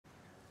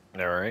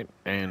Alright,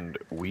 and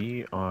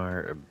we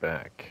are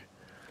back.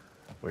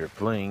 We're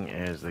playing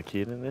as the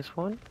kid in this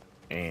one,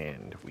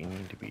 and we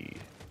need to be...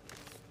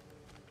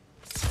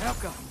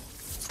 Welcome.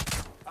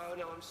 Oh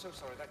no, I'm so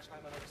sorry. That time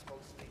I was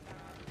supposed to be.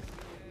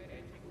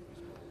 Anything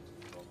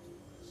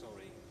was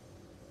sorry.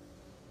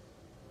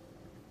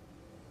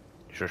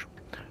 Shush.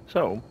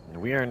 So,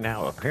 we are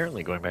now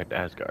apparently going back to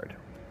Asgard.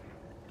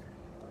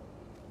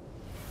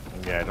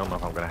 Yeah, I don't know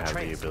if I'm going to have the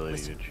Trace, ability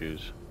listen. to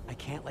choose. I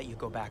can't let you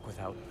go back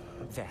without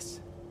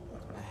this.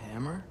 A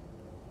hammer?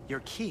 Your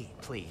key,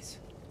 please.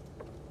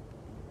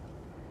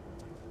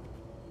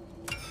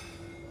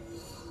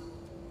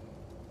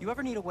 You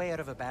ever need a way out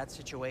of a bad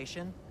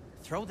situation?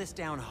 Throw this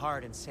down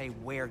hard and say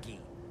wergi.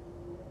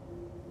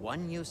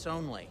 One use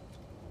only.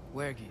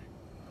 Wergi.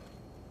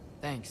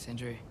 Thanks,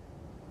 Sindri.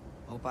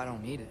 Hope I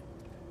don't need it.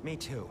 Me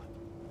too.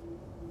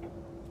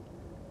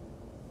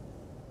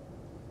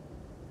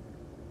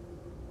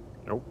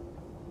 Nope.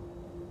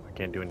 I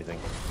can't do anything.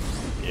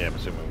 Yeah, I'm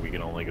assuming we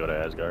can only go to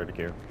Asgard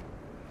here.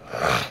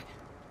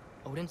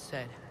 Odin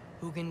said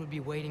Hugin would be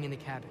waiting in the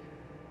cabin.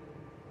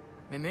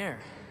 Mimir,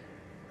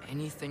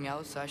 anything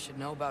else I should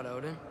know about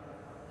Odin?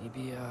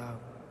 Maybe a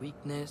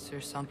weakness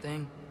or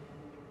something?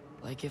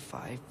 Like if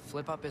I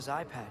flip up his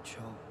eye patch,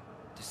 he'll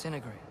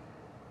disintegrate.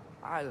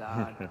 Aye,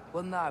 lad.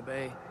 Wouldn't that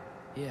be?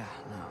 Yeah,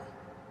 no.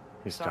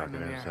 He's Sorry, talking to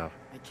Mimir. himself.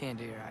 I can't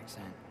do your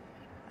accent.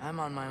 I'm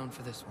on my own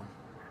for this one.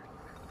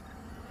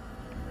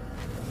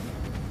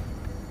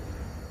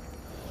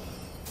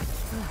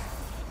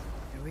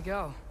 Here we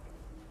go.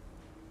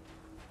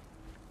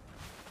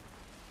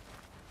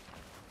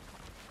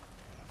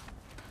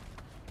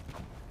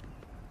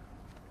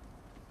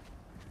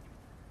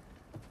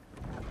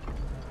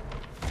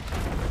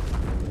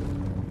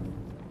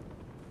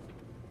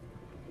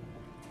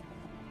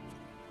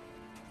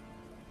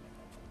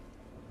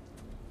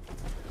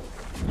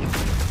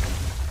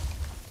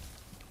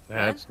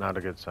 That's not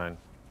a good sign.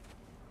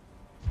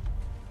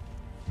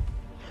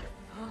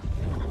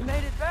 We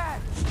made it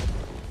back!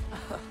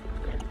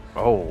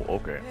 Oh,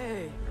 okay.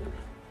 Hey!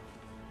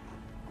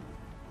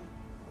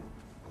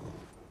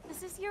 Is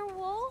this your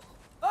wool?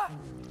 Ah!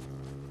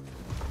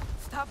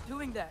 Stop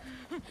doing that!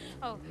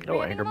 Oh, Oh,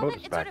 were you having Anger a moment?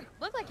 Boat's It back. sort of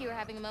looked like you were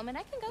having a moment.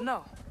 I can go.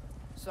 No.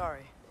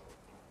 Sorry.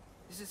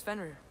 This is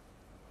Fenrir.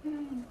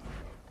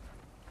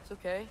 It's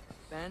okay,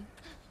 Ben.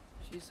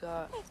 She's,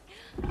 So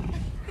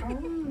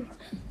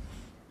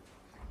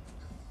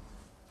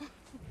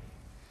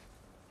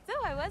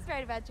I was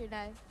right about your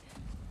knife.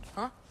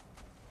 Huh?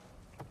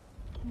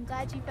 I'm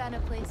glad you found a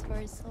place for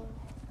his soul.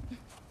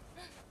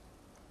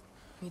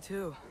 Me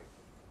too.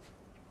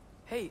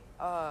 Hey,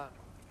 how'd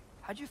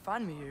you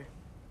find me here?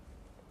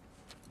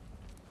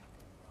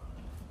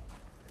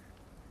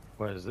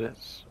 What is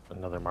this?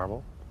 Another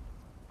marble?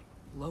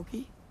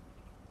 Loki?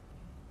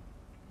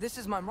 This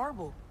is my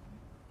marble.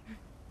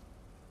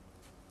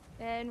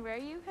 And where are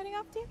you heading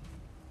off to?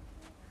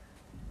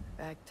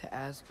 Back to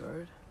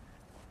Asgard.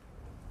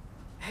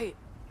 Hey,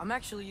 I'm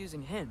actually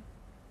using him.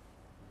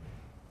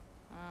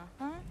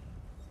 Uh-huh.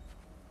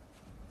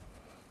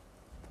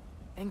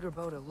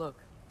 Angerboda, look.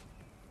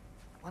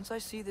 Once I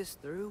see this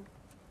through,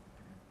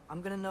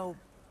 I'm gonna know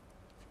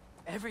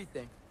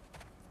everything.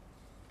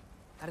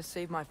 How to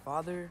save my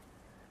father,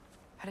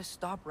 how to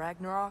stop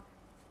Ragnarok,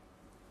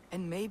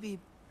 and maybe,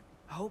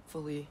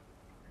 hopefully,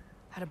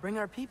 how to bring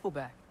our people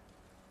back.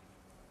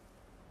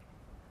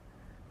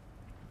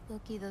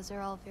 Loki, those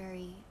are all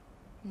very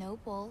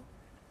noble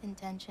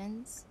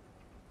intentions.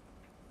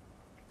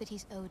 But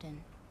he's Odin.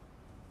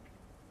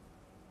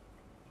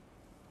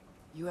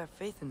 You have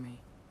faith in me,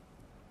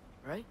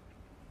 right?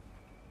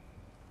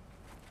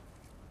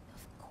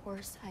 Of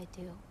course I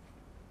do.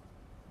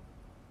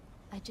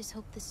 I just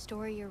hope the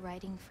story you're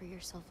writing for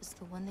yourself is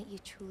the one that you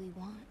truly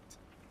want.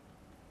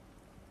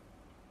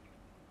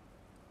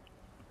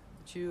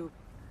 Would you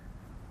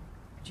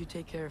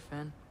take care of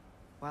Fen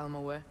while I'm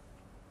away?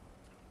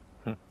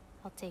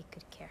 I'll take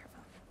good care of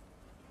him.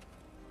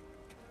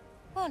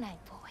 Won't I,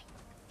 boy?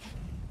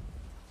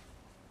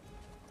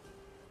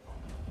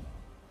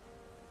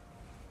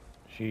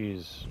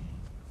 She's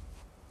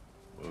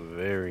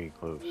very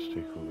close to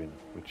Hugin,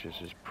 which is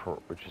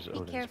Be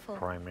Odin's careful,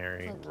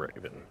 primary Loki.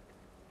 raven.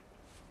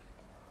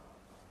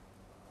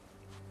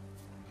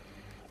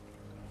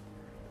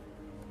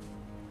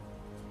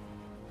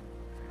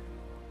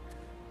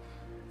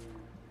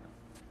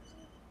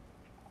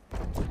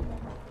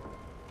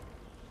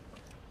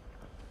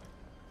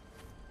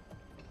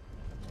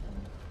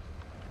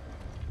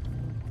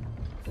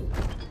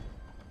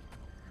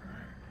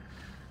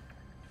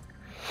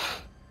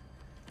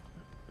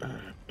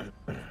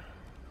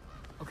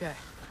 Okay.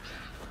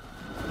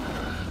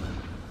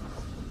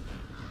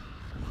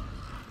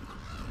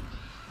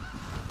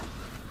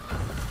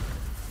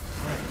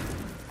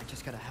 I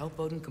just gotta help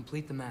Odin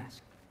complete the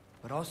mask,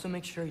 but also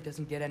make sure he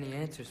doesn't get any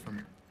answers from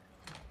her.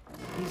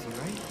 Easy,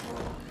 right?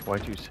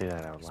 Why'd you say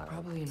that out He's loud?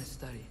 probably in his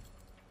study.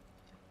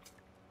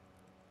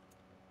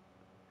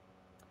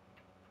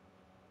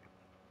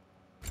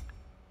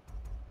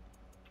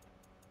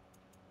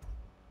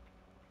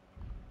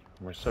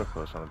 We're so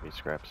close on the beat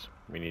scraps.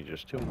 We need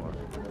just 2 more. If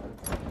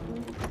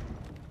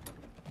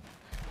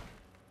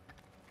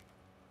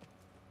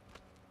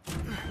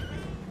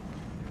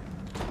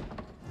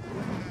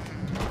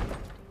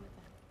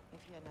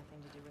he had nothing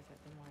to do with it,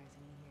 then why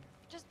isn't he here?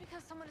 Just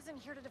because someone isn't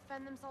here to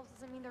defend themselves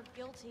doesn't mean they're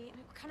guilty. I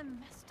mean, what kind of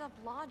messed up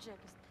logic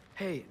is...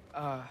 Hey,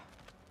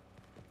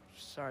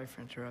 sorry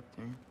for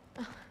interrupting.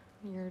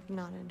 You're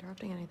not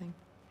interrupting anything.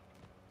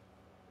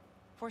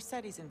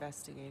 Forssetti's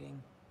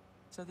investigating,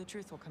 so the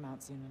truth will come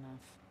out soon enough.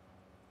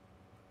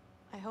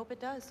 I hope it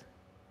does.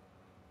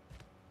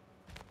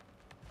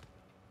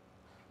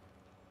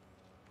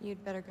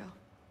 You'd better go.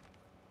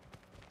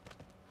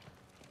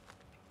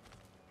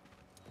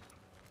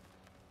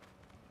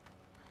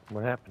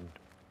 What happened?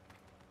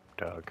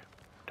 Doug.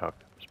 Talk.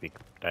 Speak.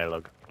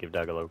 Dialogue. Give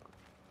dialogue.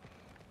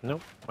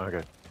 Nope.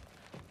 Okay.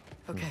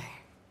 Okay.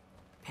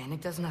 Panic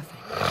does nothing.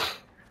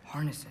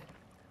 Harness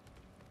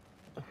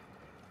it.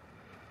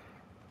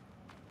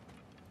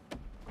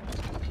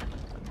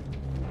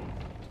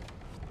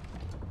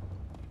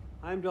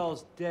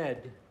 Heimdall's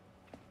dead.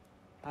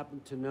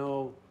 Happen to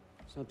know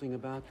something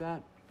about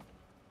that?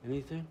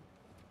 Anything?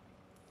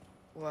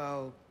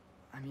 Well,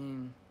 I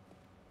mean,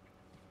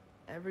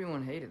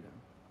 everyone hated him.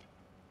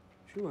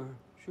 Sure,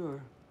 sure.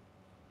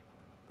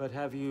 But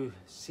have you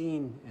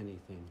seen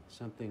anything?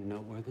 Something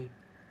noteworthy?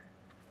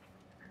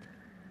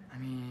 I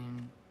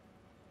mean,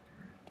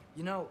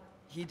 you know,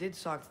 he did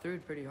sock through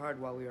pretty hard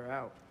while we were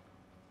out.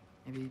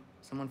 Maybe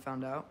someone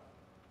found out?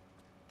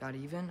 Got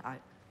even? I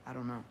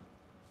don't know.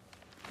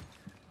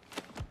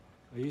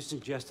 Are you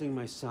suggesting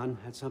my son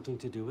had something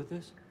to do with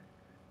this?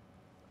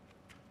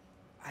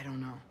 I don't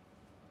know.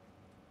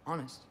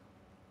 Honest.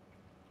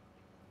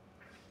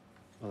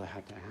 Well, I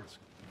had to ask.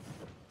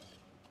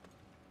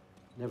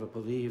 Never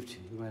believed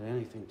you had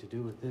anything to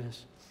do with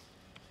this.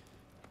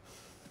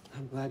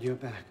 I'm glad you're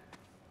back.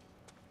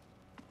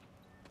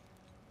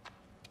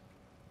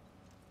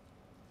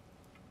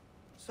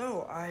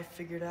 So, I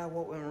figured out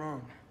what went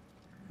wrong.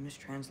 I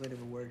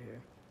mistranslated a word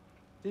here.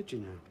 Did you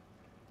know?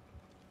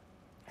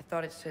 I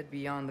thought it said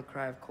beyond the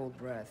cry of cold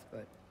breath,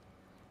 but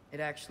it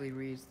actually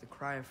reads the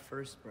cry of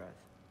first breath.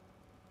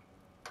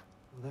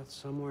 Well, that's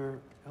somewhere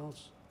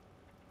else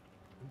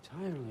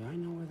entirely. I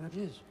know where that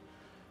is.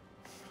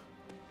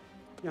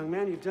 Young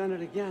man, you've done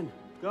it again.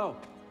 Go.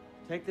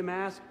 Take the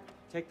mask,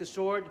 take the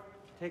sword,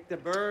 take the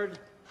bird.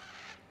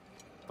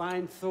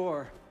 Find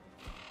Thor.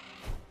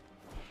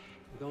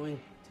 I'm going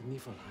to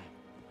Niflheim.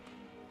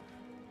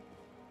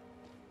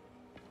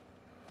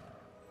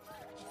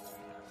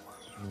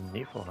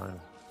 Niflheim.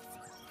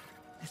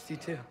 Missed you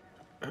too.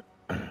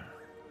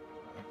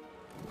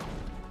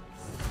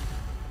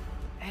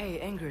 Hey,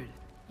 Ingrid,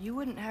 you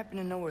wouldn't happen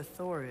to know where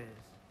Thor is?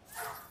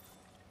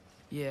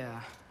 Yeah,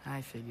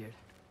 I figured.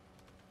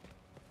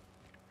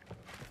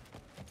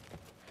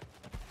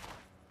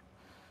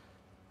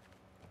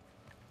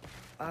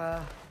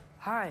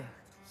 Hi,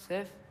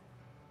 Sif.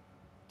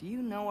 Do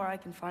you know where I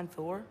can find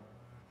Thor?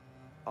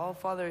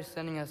 Allfather is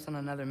sending us on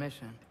another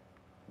mission.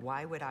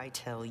 Why would I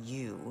tell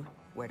you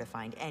where to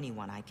find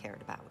anyone I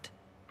cared about?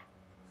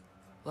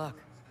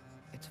 Look,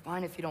 it's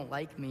fine if you don't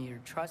like me or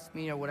trust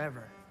me or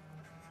whatever.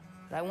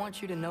 But I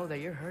want you to know that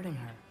you're hurting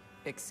her.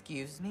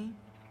 Excuse me?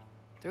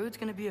 Thrud's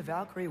gonna be a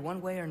Valkyrie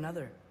one way or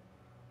another.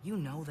 You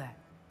know that.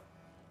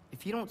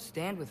 If you don't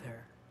stand with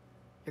her,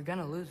 you're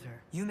gonna lose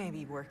her. You may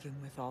be working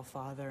with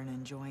Allfather and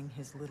enjoying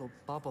his little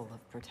bubble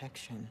of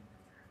protection.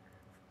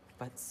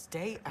 But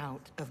stay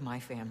out of my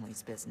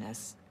family's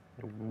business.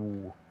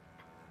 Ooh.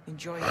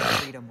 Enjoy your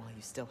freedom while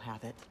you still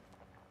have it.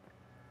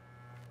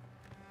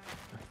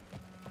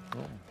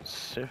 Oh,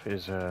 Sif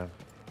is,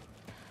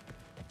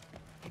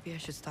 Maybe I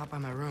should stop by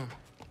my room.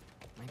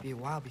 Might be a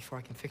while before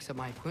I can fix up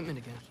my equipment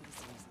again.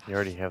 You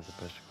already have the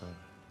best equipment.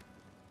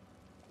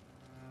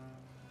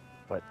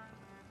 What?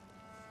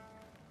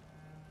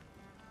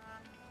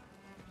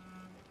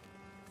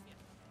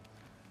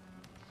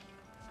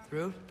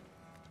 Thrud?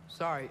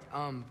 Sorry,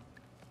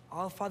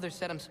 Allfather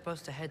said I'm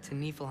supposed to head to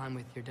Niflheim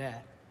with your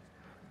dad.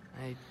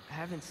 I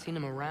haven't seen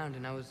him around,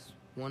 and I was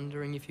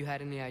wondering if you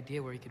had any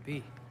idea where he could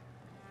be.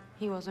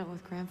 He wasn't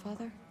with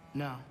Grandfather?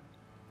 No.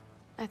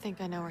 I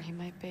think I know where he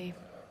might be.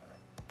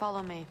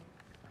 Follow me.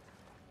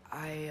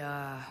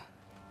 I,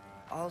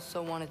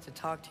 also wanted to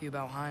talk to you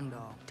about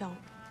Heimdall. Don't.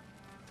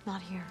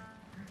 Not here.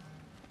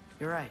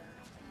 You're right.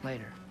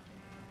 Later.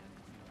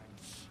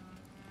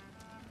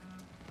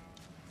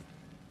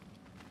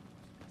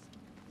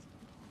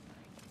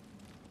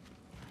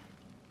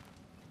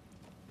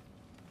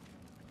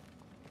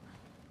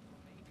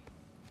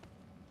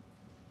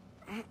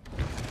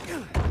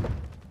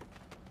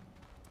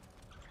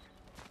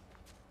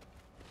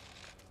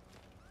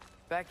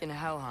 Back in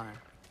Helheim,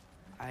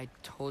 I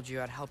told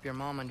you I'd help your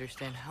mom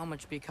understand how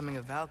much becoming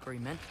a Valkyrie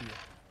meant to you.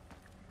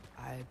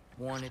 I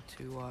wanted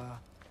to,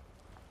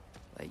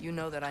 let you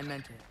know that I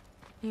meant it.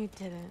 You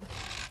didn't.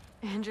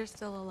 And you're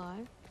still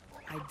alive?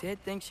 I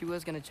did think she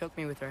was gonna choke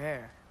me with her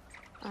hair.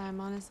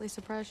 I'm honestly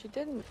surprised she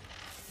didn't.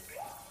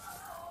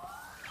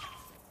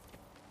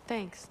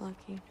 Thanks,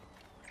 Loki.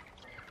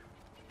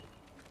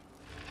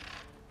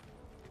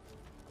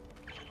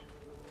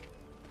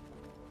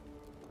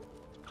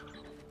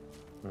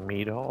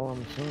 Meat hall,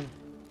 I'm assuming.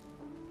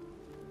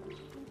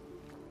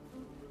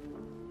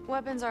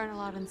 Weapons aren't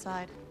allowed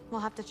inside.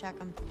 We'll have to check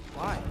them.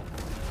 Why?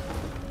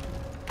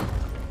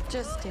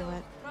 Just do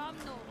it.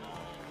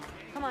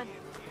 Come on.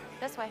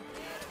 This way.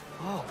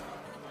 Oh.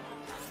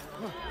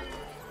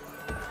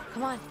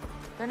 Come on.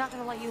 They're not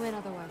gonna let you in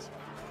otherwise.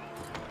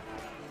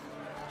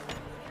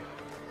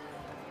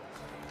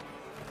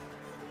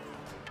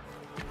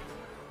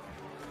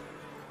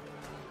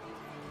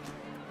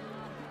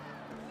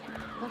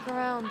 Look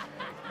around.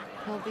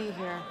 He'll be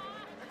here.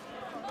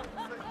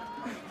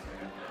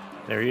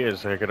 There he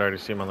is. I could already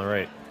see him on the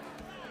right.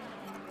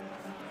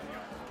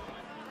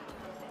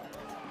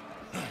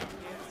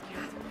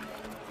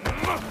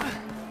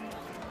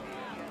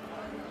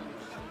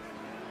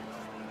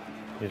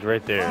 He's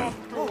right there.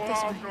 Oh,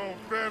 this way.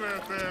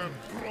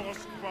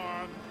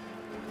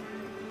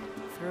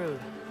 Through.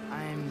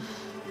 I'm...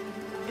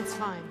 It's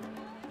fine.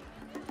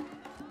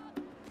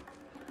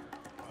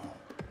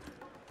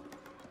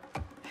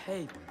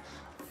 Hey,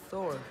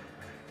 Thor.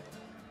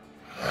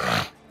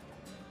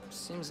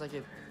 Seems like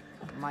it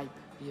might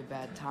be a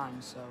bad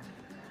time, so...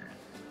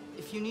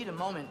 If you need a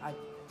moment, I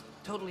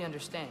totally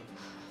understand.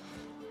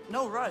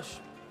 No rush,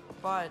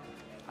 but...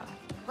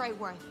 Right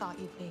where I thought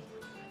you'd be.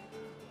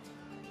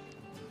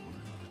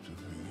 To be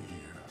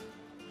here.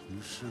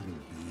 You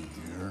shouldn't be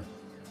here.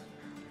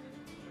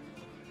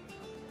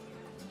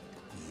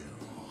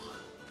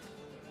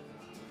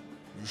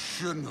 You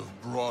shouldn't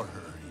have brought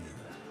her here.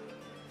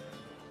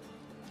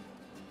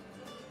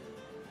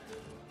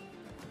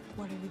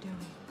 What are we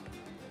doing?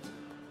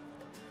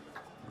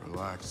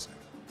 Relaxing.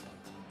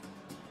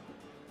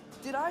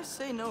 Did I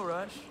say no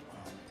rush?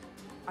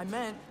 I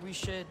meant we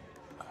should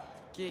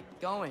get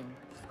going,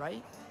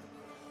 right?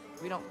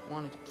 We don't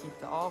want to keep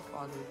the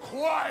Allfather...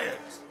 Quiet!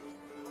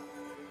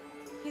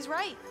 He's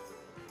right.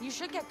 You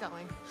should get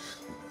going.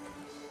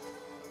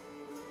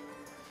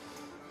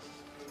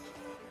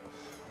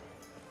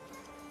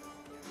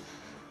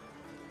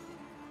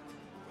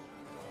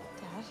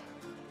 Dad?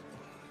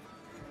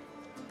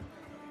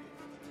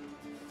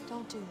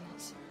 Don't do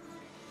this.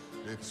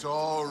 It's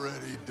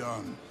already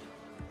done.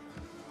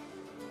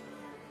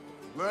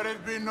 Let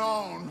it be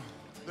known,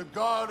 the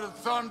God of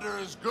Thunder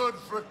is good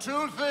for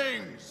two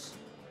things.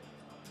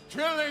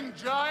 Killing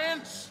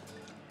giants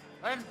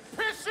and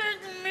pissing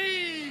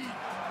me!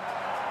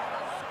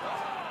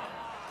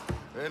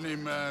 Any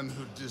man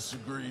who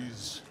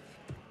disagrees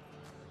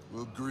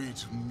will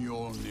greet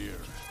Mjolnir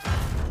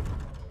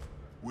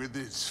with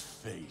its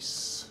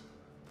face.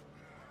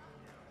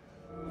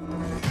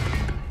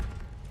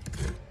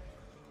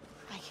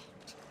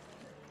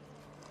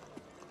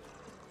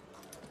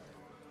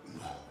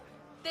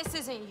 This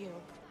isn't you.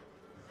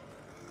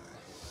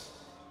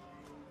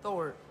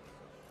 Thor...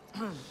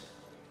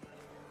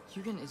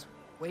 Hugin is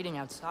waiting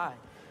outside.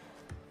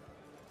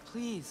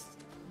 Please,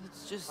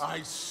 let's just...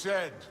 I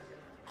said,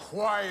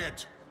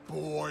 quiet,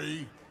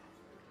 boy.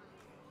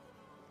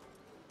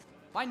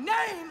 My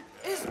name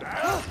is...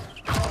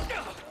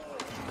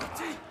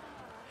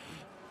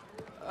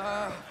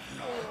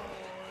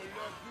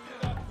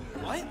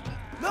 What?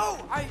 No,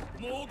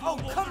 Oh,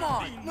 come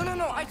on!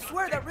 No, I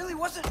swear that really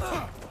wasn't...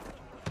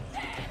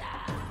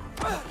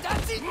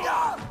 That's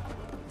enough!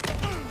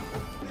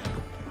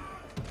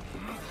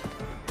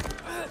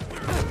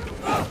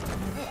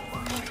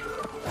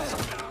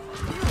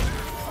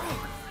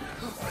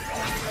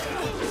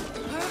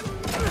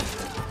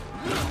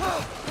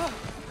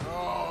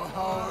 Oh,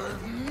 how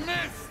I've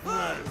missed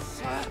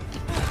this!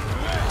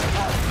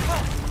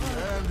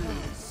 And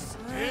he's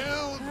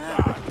still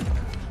got it.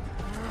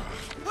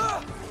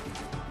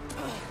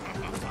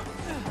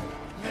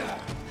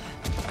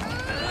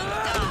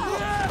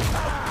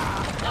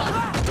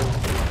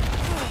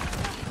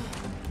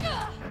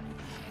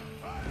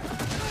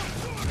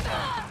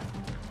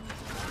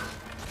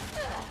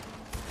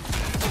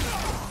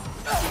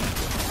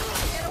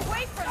 Get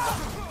away from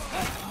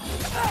me!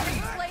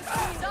 This place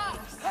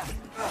sucks!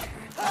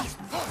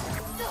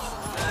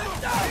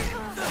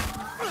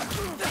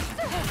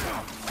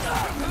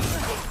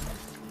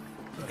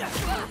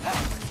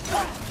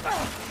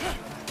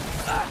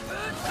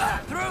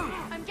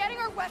 I'm getting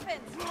our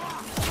weapons!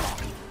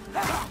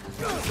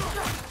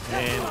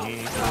 And he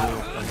is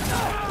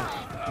unconscious.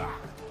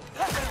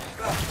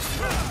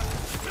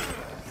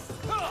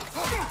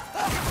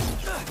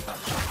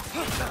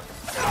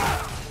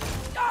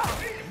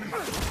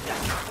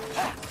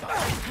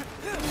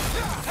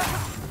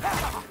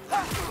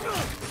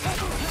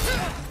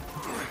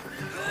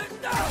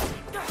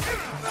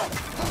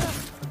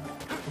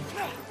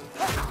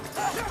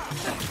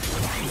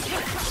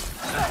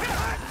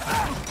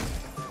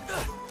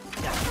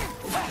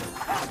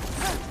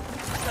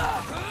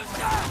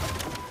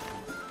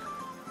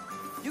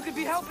 You could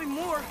be helping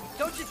more,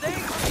 don't you think?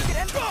 You could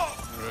end...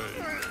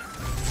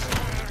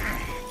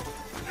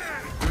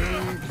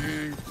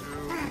 Thinking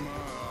too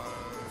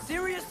much.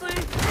 Seriously?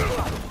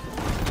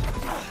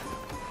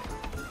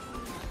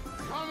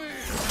 Come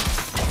here.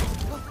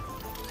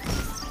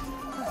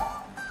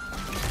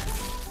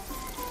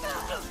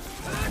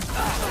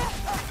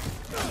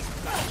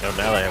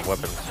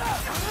 weapons.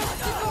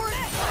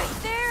 Right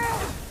there!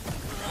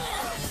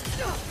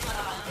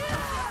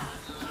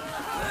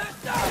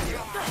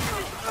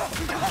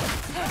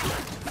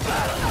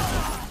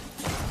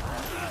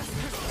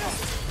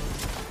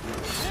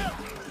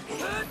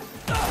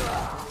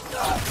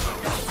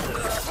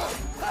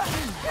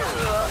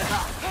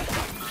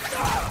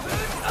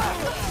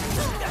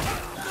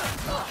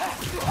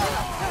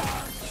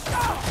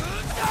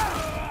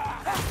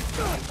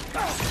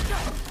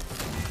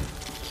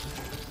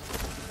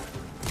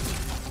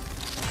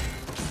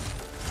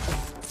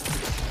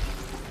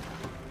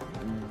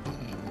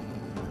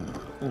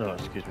 No,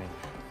 excuse me.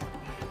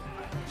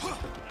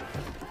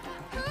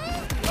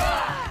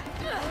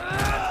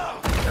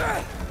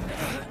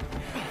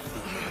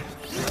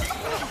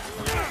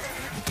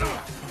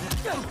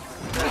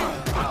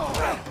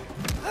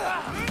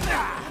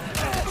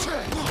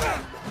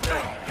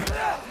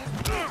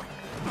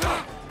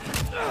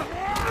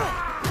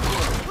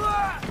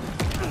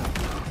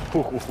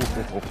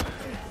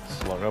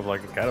 Slung up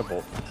like a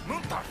catapult.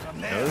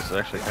 No, this is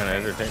actually kind of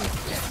entertaining.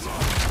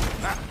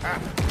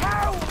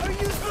 How are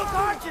you still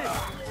conscious?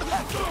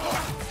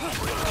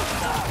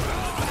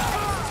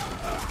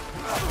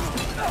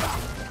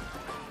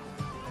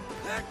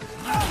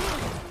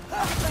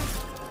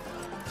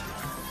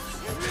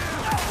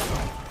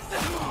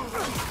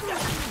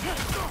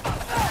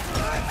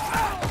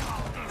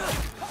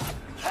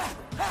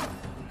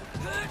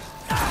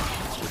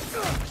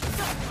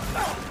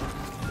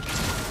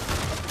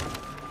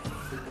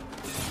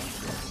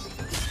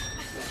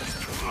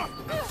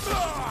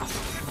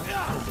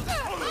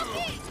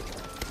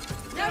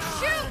 Now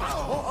shoot!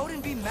 Will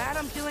Odin be mad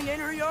I'm killing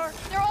Einherjar?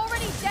 They're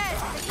already dead.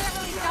 They can't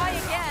really die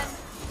again.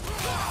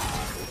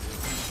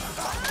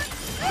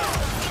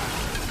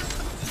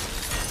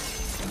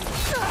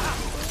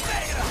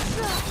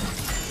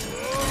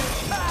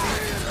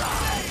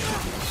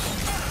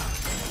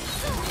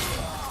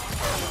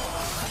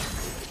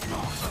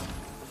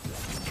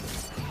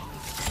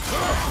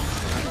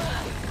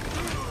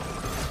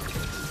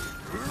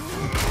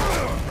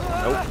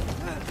 Nope.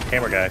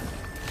 Camera guy.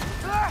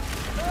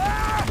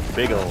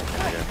 Big ol'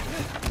 camera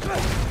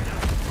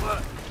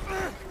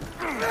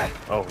guy.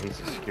 Oh, he's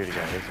a security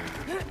guy, isn't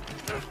he?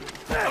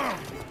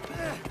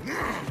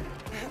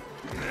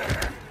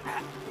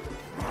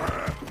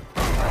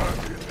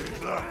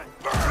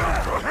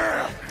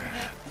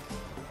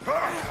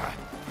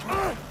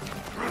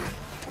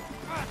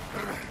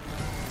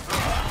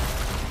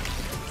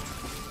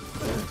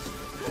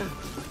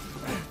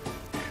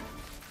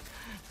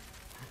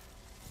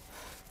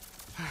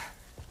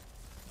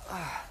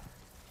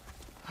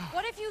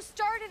 What if you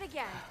started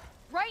again?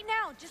 Right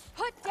now, just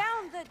put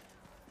down the...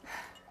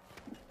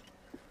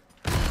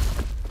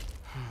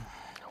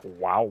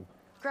 Wow.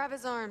 Grab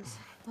his arms.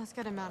 Let's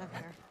get him out of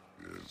here.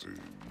 It's a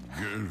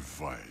good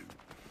fight.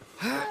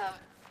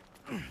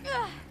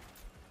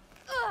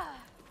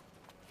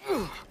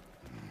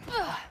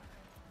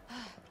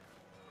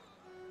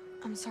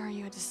 I'm sorry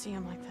you had to see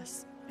him like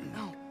this.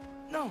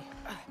 No,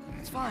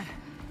 it's fine.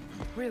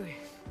 Really.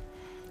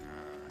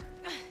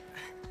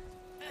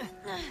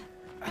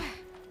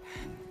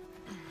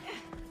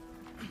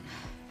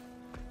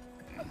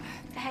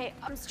 Hey,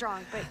 I'm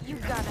strong, but you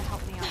gotta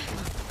help me out.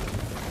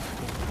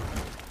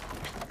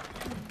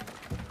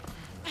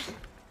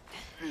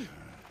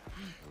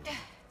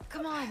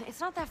 Come on, it's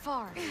not that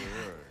far.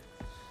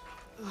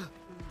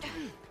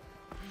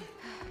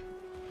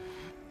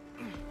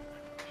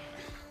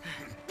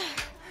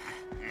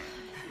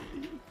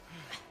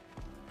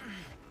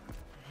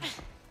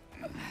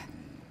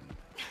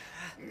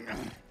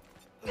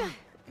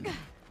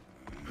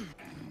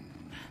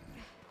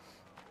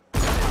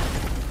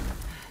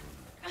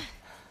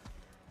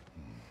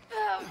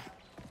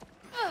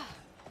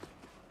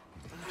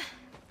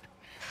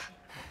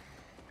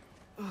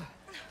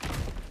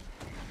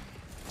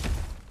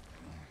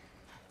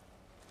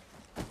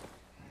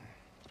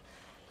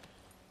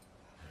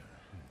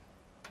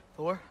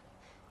 Thor?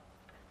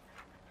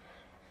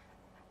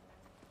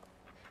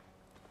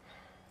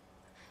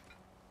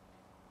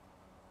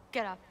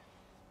 Get up.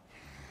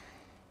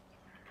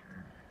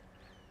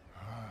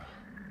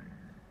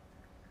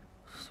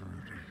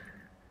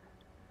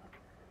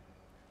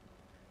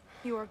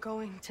 You are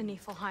going to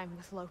Niflheim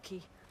with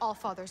Loki.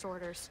 Allfather's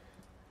orders.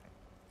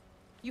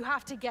 You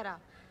have to get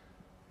up.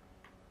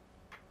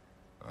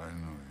 I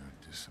know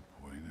you're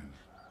disappointed.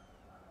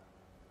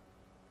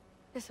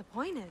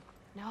 Disappointed?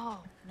 No.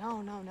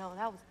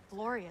 That was a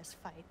glorious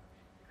fight.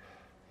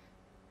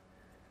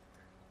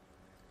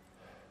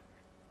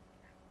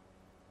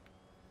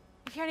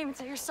 You can't even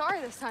say you're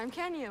sorry this time,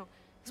 can you?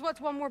 Because what's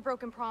one more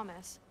broken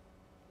promise?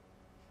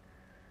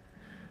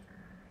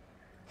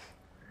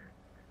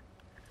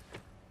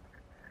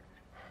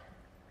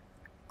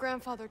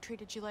 Grandfather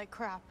treated you like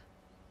crap.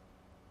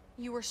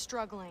 You were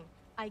struggling.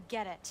 I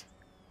get it.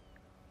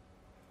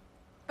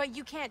 But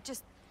you can't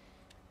just...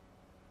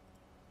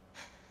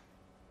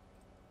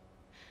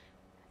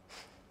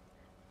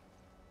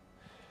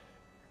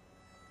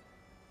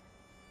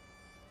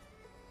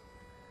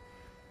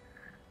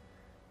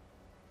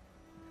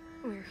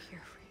 We're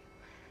here for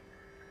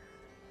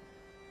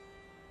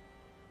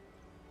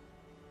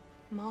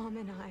you. Mom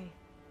and I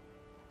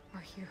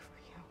are here for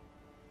you.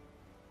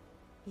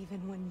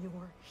 Even when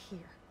you're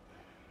here.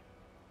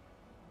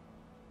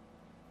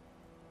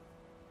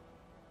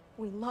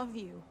 We love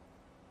you.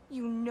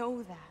 You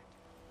know that.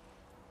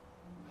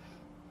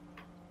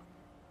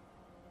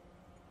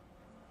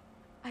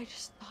 I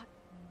just thought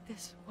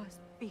this was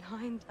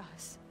behind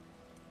us.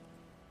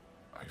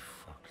 I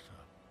fucked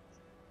up.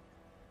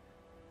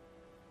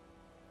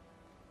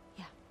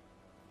 Yeah,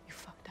 you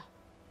fucked up.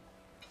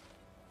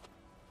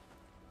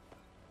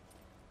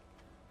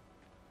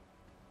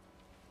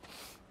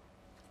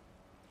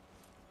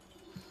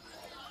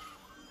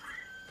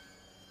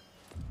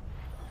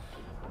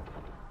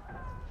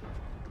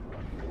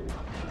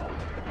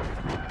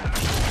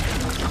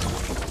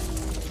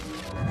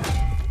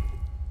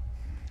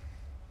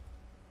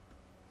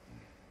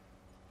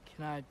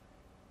 Can I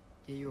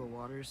get you a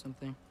water or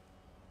something?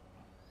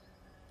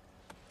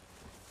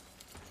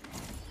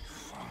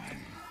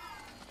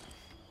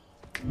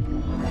 You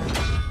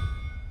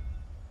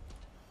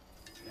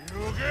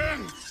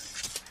again?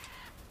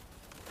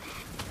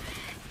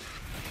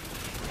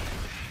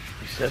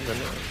 You said the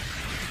name.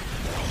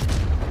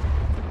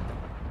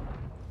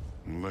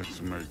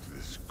 Let's make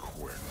this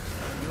quick.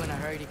 You in a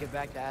hurry to get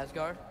back to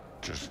Asgard?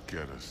 Just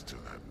get us to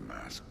that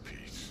mask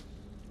piece.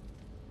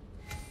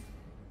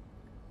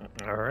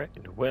 Alright,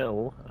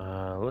 well,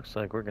 looks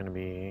like we're going to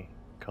be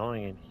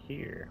calling it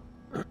here.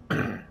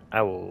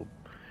 I will,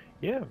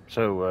 yeah,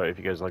 so if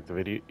you guys like the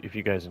video, if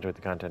you guys enjoyed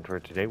the content for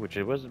today, which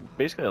it was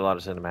basically a lot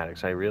of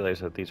cinematics, I realize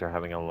that these are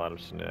having a lot of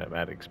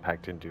cinematics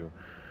packed into,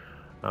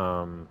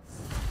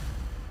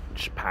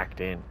 just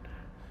packed in.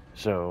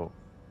 So,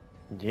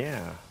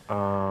 yeah,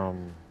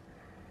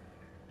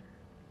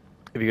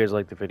 if you guys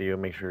liked the video,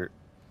 make sure,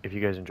 if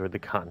you guys enjoyed the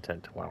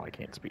content, wow, I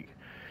can't speak.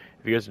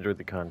 If you guys enjoyed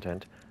the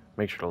content,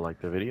 make sure to like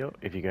the video.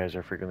 If you guys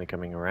are frequently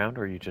coming around,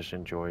 or you just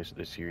enjoy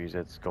the series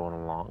that's going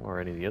along,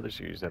 or any of the other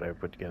series that I've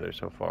put together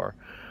so far,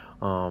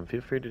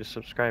 feel free to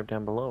subscribe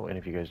down below. And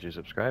if you guys do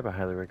subscribe, I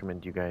highly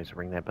recommend you guys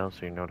ring that bell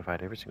so you're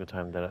notified every single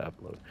time that I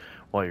upload.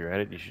 While you're at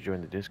it, you should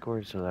join the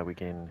Discord so that we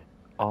can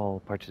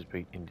all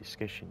participate in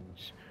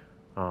discussions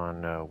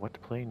on what to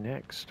play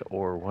next,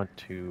 or what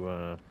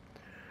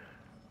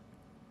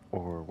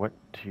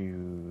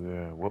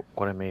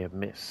I may have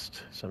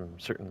missed, some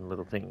certain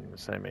little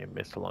things that I may have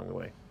missed along the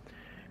way.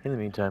 In the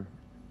meantime,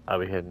 I'll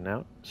be heading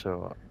out,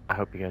 so I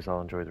hope you guys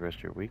all enjoy the rest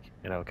of your week,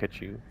 and I'll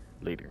catch you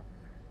later.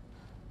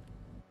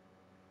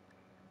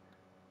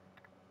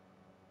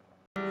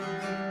 I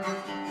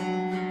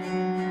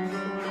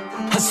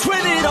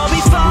swear that I'll be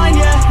fine,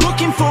 yeah,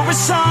 looking for a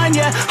sign,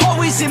 yeah,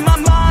 always in my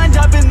mind,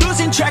 I've been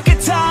losing track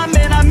of time,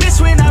 and I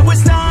miss when I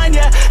was 9,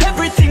 yeah,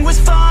 everything was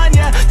fine,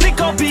 yeah, think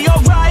I'll be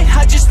alright,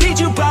 I just need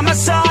you by my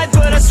side,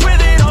 but I swear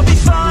that I'll be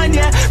fine,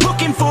 yeah,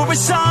 looking for a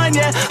sign,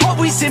 yeah,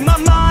 always in my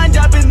mind,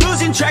 I've been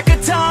losing track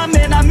of time.